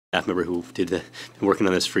staff member who been working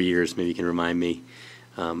on this for years. Maybe you can remind me.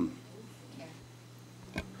 Carrie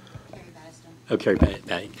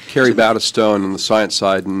Battistone. Carrie Battistone on the science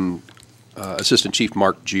side, and Assistant Chief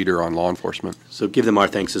Mark Jeter on law enforcement. So give them our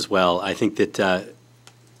thanks as well. I think that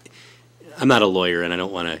I'm not a lawyer, and I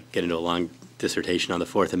don't want to get into a long dissertation on the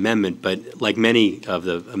Fourth Amendment, but like many of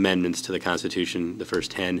the amendments to the Constitution, the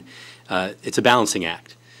first 10, it's a balancing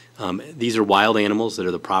act. These are wild animals that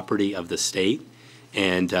are the property of the state,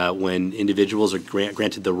 and when individuals are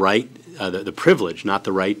granted the right, the privilege, not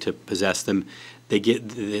the right to possess them,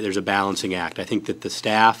 there's a balancing act. I think that the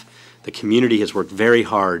staff, the community has worked very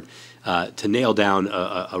hard to nail down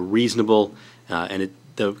a reasonable,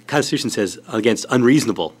 the Constitution says against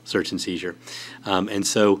unreasonable search and seizure. And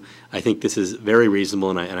so I think this is very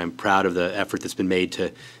reasonable, and I'm proud of the effort that's been made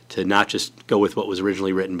to not just go with what was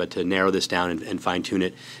originally written, but to narrow this down and fine-tune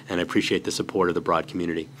it, and I appreciate the support of the broad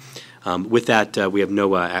community. With that, we have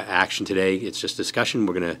no action today. It's just discussion.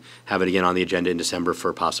 We're going to have it again on the agenda in December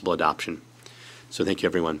for possible adoption. So thank you,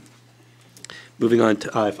 everyone. Moving on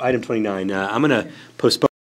to item 29, I'm going to postpone